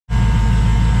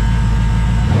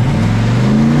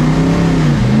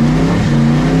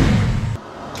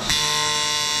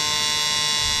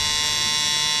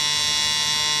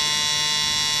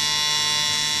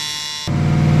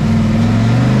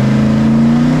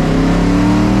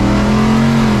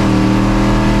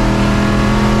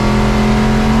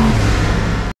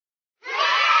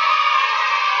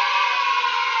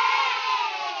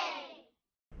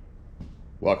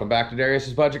back to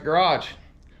Darius's Budget Garage.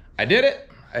 I did it.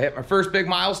 I hit my first big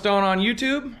milestone on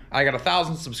YouTube. I got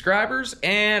 1,000 subscribers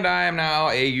and I am now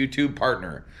a YouTube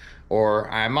partner,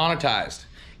 or I'm monetized.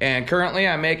 And currently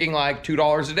I'm making like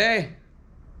 $2 a day.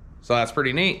 So that's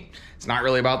pretty neat. It's not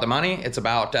really about the money. It's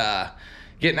about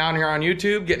getting out here on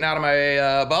YouTube, getting out of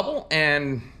my bubble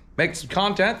and making some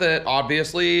content that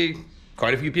obviously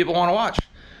quite a few people want to watch.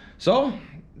 So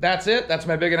that's it. That's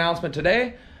my big announcement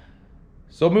today.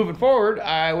 So moving forward,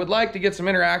 I would like to get some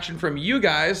interaction from you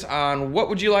guys on what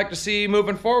would you like to see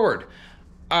moving forward.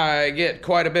 I get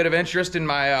quite a bit of interest in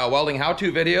my welding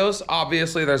how-to videos.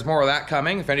 Obviously, there's more of that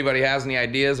coming. If anybody has any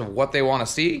ideas of what they want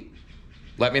to see,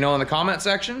 let me know in the comment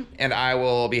section, and I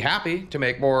will be happy to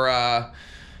make more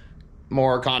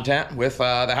content with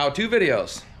the how-to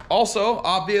videos. Also,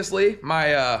 obviously,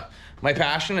 my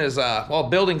passion is well,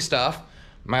 building stuff.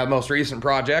 My most recent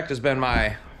project has been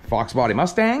my Fox Body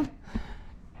Mustang.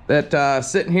 That's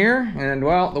sitting here, and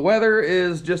well, the weather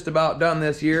is just about done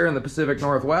this year in the Pacific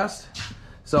Northwest.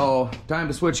 So time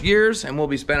to switch gears, and we'll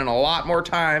be spending a lot more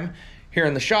time here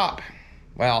in the shop.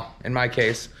 Well, in my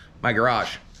case, my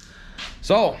garage.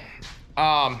 So,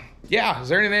 yeah, is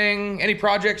there any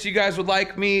projects you guys would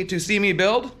like me to see me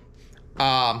build?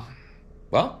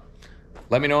 Well,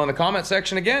 let me know in the comment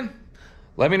section again.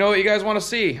 Let me know what you guys want to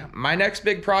see. My next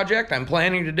big project I'm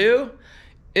planning to do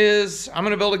is I'm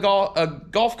going to build a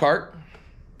golf cart.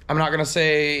 I'm not going to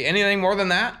say anything more than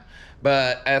that,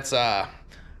 but it's I've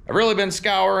really been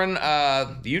scouring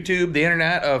YouTube, the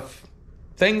internet, of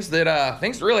things that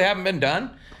really haven't been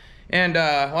done. And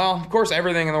well, of course,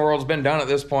 everything in the world's been done at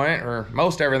this point, or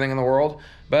most everything in the world.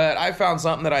 But I found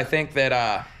something that I think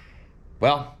that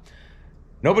well,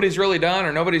 nobody's really done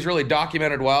or nobody's really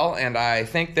documented well, and I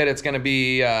think that it's going to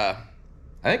be I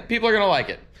think people are going to like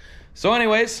it. So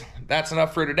anyways, that's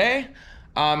enough for today.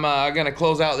 I'm going to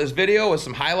close out this video with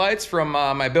some highlights from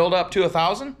my build up to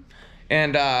 1,000.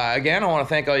 And again, I want to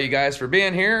thank all you guys for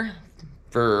being here,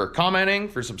 for commenting,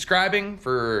 for subscribing,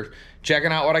 for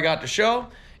checking out what I got to show.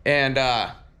 And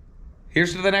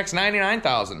here's to the next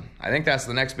 99,000. I think that's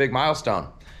the next big milestone.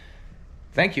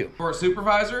 Thank you. For a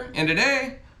supervisor, and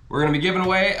today we're going to be giving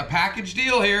away a package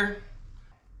deal here.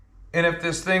 And if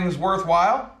this thing's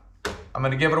worthwhile, I'm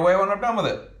going to give it away when I'm done with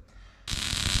it.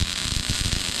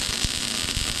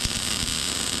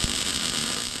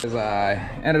 As I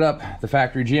ended up, the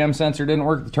factory GM sensor didn't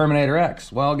work, the Terminator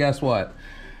X. Well, guess what?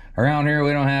 Around here,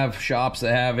 we don't have shops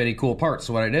that have any cool parts.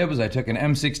 So what I did was I took an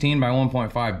M16 by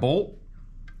 1.5 bolt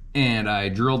and I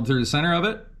drilled through the center of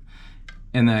it,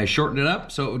 and then I shortened it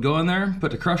up so it would go in there, put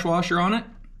the crush washer on it,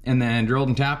 and then drilled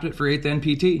and tapped it for 8th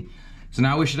NPT. So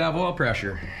now we should have oil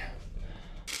pressure.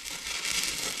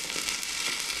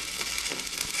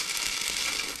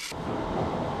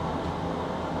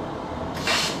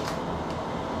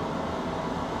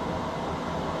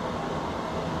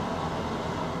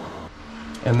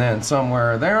 And then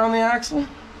somewhere there on the axle,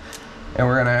 and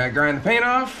we're gonna grind the paint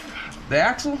off the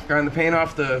axle, grind the paint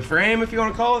off the frame, if you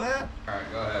want to call it that. All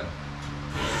right, go ahead.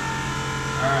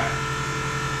 All right.